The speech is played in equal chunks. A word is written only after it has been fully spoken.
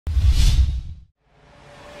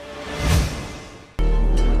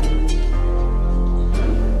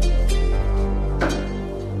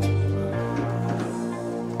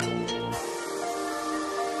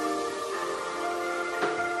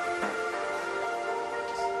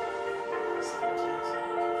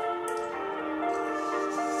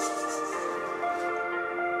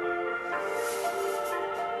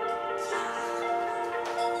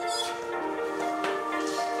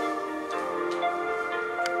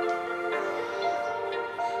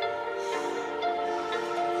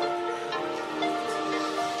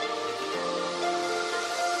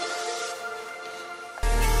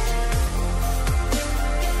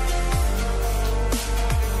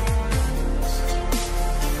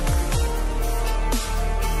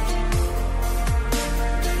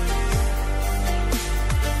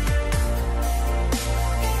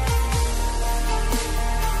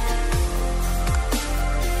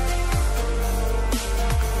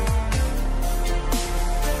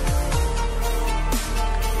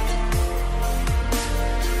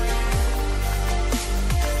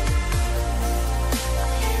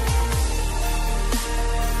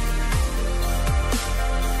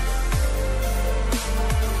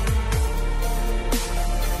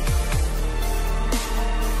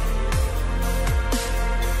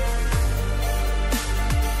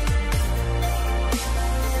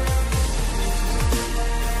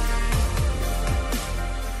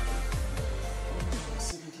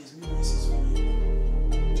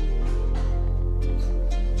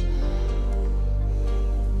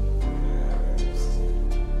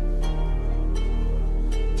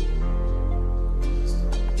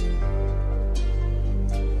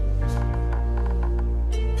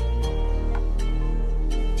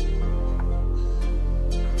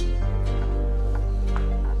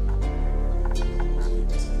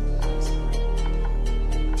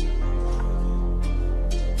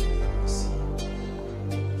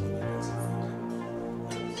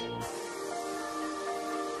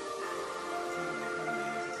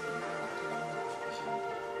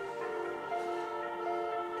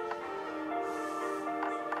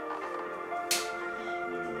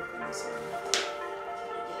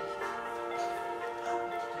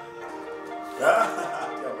Umetoka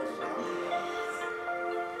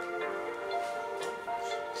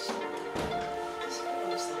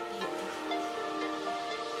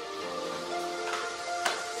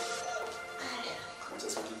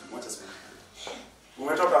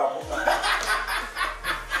hapo.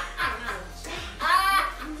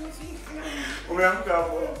 Umeamka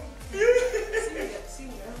hapo.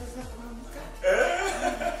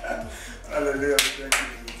 Hallelujah. Thank you.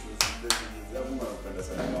 Mungu anakupenda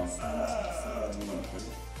sana. Mungu anakupenda.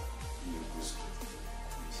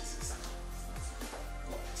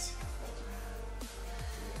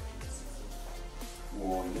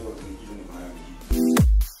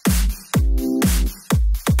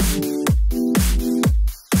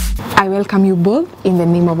 I welcome you both in the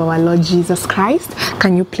name of our Lord Jesus Christ.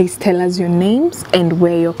 Can you please tell us your names and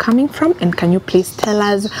where you're coming from? And can you please tell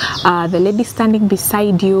us the lady standing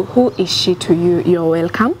beside you, who is she to you? You're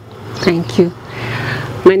welcome. Thank you.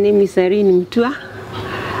 My name is Irene Mutua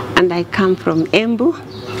and I come from Embu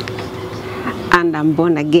and I'm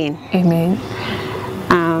born again. Amen.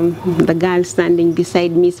 The girl standing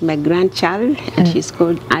beside me is my grandchild and she's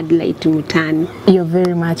called Adelaide Mutani. You're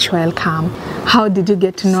very much welcome. How did you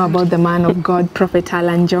get to know about the man of God, Prophet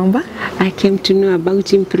Allan Jomba? I came to know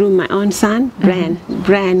about him through my own son, Brian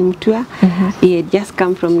Mutua. He had just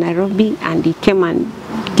come from Nairobi and he came and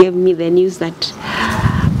gave me the news that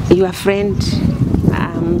your friend,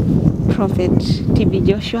 Prophet TB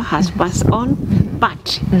Joshua, has passed on,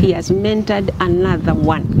 but he has mentored another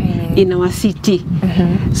one in our city.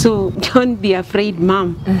 So don't be afraid,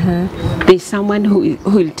 Mom. There's someone who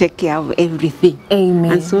will take care of everything.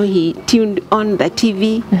 Amen. And so he tuned on the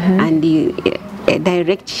TV and he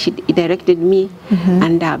directed me,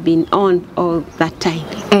 and I've been on all that time.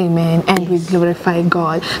 Amen. And we glorify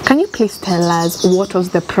God. Can you please tell us what was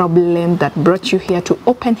the problem that brought you here to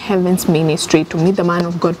Open Heavens Ministry to meet the man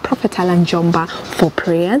of God, Prophet Allan Jomba, for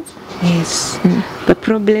prayers? Yes. The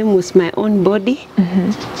problem was my own body.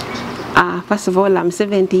 First of all, I'm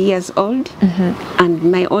 70 years old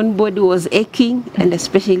and my own body was aching, and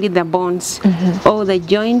especially the bones, all the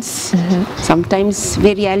joints. Sometimes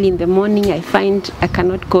very early in the morning I find I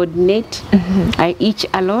cannot coordinate. I itch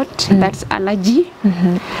a lot. That's allergy.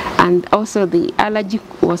 And also the allergy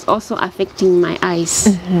was also affecting my eyes.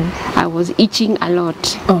 I was itching a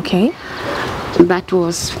lot. Okay. That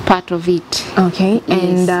was part of it. Okay.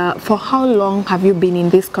 Yes. And for how long have you been in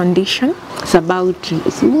this condition?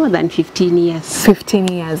 It's more than 15 years. 15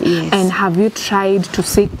 years. Yes. And have you tried to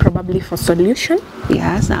seek probably for solution?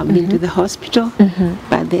 Yes, I've been to the hospital,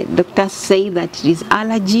 but the doctors say that it is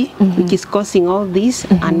allergy which is causing all this,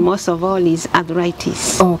 and most of all is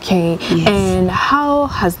arthritis. Okay. Yes. And how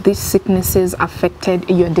has these sicknesses affected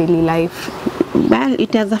your daily life? Well,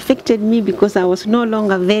 it has affected me because I was no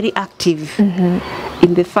longer very active.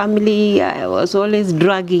 In the family, I was always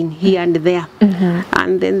dragging here and there.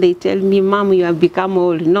 And then they tell me, Mom, you have become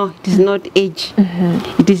old. No, it is not age.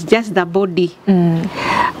 It is just the body.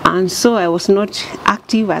 And so I was not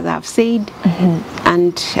active, as I've said,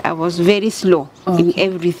 and I was very slow in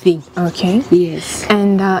everything. Okay. Yes.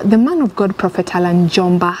 And the man of God, Prophet Allan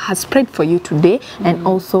Jomba, has prayed for you today, and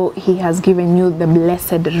also he has given you the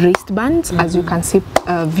blessed wristbands, as you can see,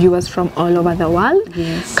 viewers from all over the world.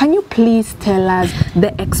 Yes. Can you please tell us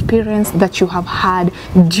the experience that you have had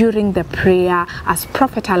during the prayer as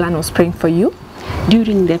Prophet Allan was praying for you?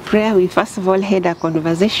 During the prayer, we first of all had a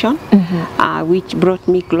conversation, which brought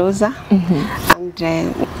me closer. And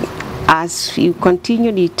as you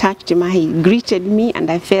continued, he touched me, he greeted me, and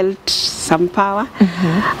I felt some power.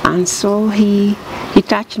 And so he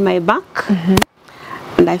touched my back,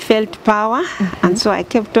 and I felt power. And so I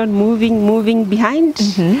kept on moving behind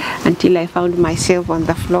until I found myself on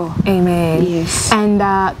the floor. Amen. Yes. And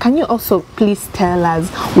can you also please tell us,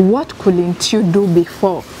 what couldn't you do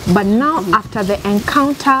before, but now after the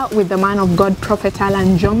encounter with the man of God, Prophet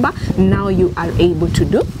Allan Jomba, now you are able to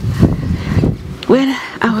do? Well,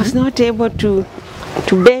 I was not able to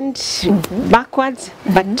bend backwards,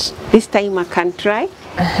 but this time I can try.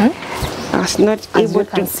 I was not As able you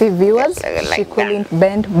can to see, viewers, like she couldn't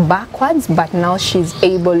bend backwards, but now she's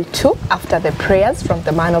able to after the prayers from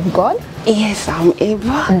the man of God. Yes, I'm able.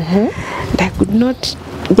 And I could not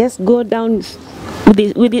just go down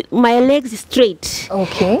with my legs straight.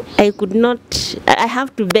 Okay. I could not, I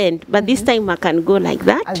have to bend, but this time I can go like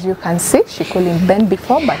that. As you can see, she couldn't bend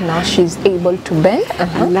before, but now she's able to bend.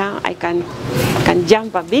 And now I can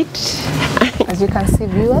jump a bit. As you can see,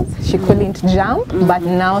 viewers, she couldn't jump, but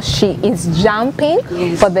now she is jumping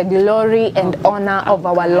for the glory and honor of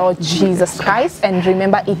our Lord Jesus Christ. And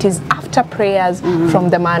remember, it is after prayers from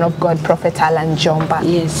the man of God, Prophet Allan Jomba.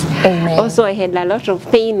 Yes. Amen. Also, I had a lot of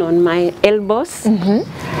pain on my elbows,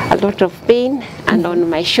 a lot of pain, and on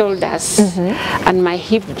my shoulders and my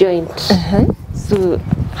hip joint. So,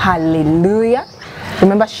 hallelujah.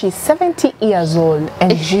 Remember, she's 70 years old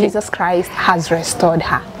and Jesus Christ has restored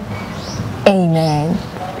her. Amen.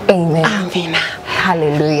 Amen. Amen.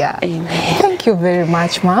 Hallelujah. Amen. Thank you very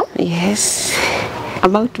much, Mom. Yes.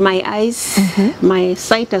 About my eyes, my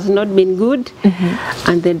sight has not been good,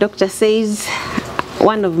 and the doctor says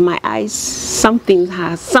one of my eyes, something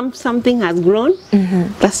has grown.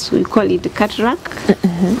 That's, we call it cataract.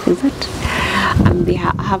 Is it? And they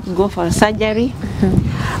have to go for surgery.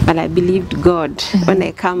 But I believed God, when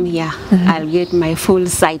I come here, I'll get my full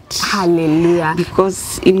sight. Hallelujah.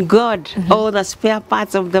 Because in God, all the spare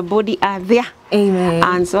parts of the body are there. Amen.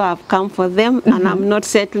 And so I've come for them, and I'm not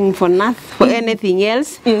settling for anything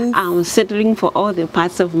else. Yes. I'm settling for all the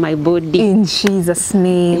parts of my body. In Jesus'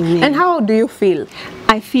 name. Amen. And how do you feel?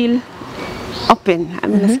 I feel open.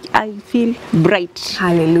 I feel bright.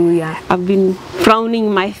 Hallelujah. I've been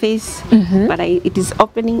frowning my face, but it is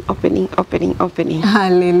opening.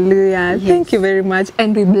 Hallelujah. Yes. Thank you very much.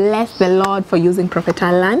 And we bless the Lord for using Prophet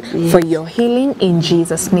Allan for your healing in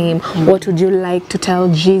Jesus' name. What would you like to tell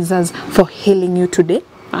Jesus for healing you today?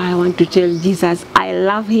 I want to tell Jesus I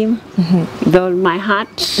love him with all my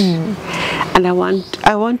heart, and I want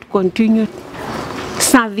to continue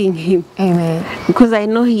serving him. Amen. Because I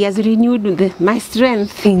know he has renewed my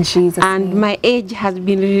strength. In Jesus' and name. my age has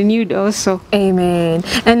been renewed also. Amen.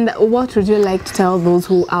 And what would you like to tell those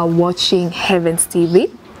who are watching Heavens TV?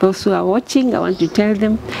 Those who are watching, I want to tell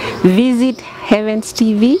them, visit Heavens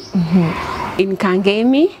TV in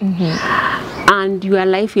Kangemi, and your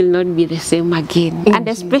life will not be the same again. And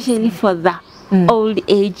especially for the old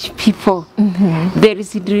age people, there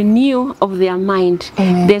is renewal of their mind.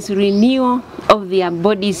 There's renewal of their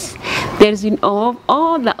bodies. There's in all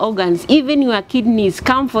the organs, even your kidneys,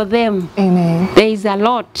 come for them. Amen. There is a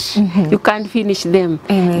lot. You can't finish them.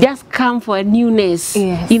 Just come for a newness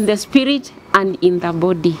in the spirit and in the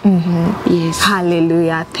body. Yes.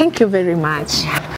 Hallelujah. Thank you very much.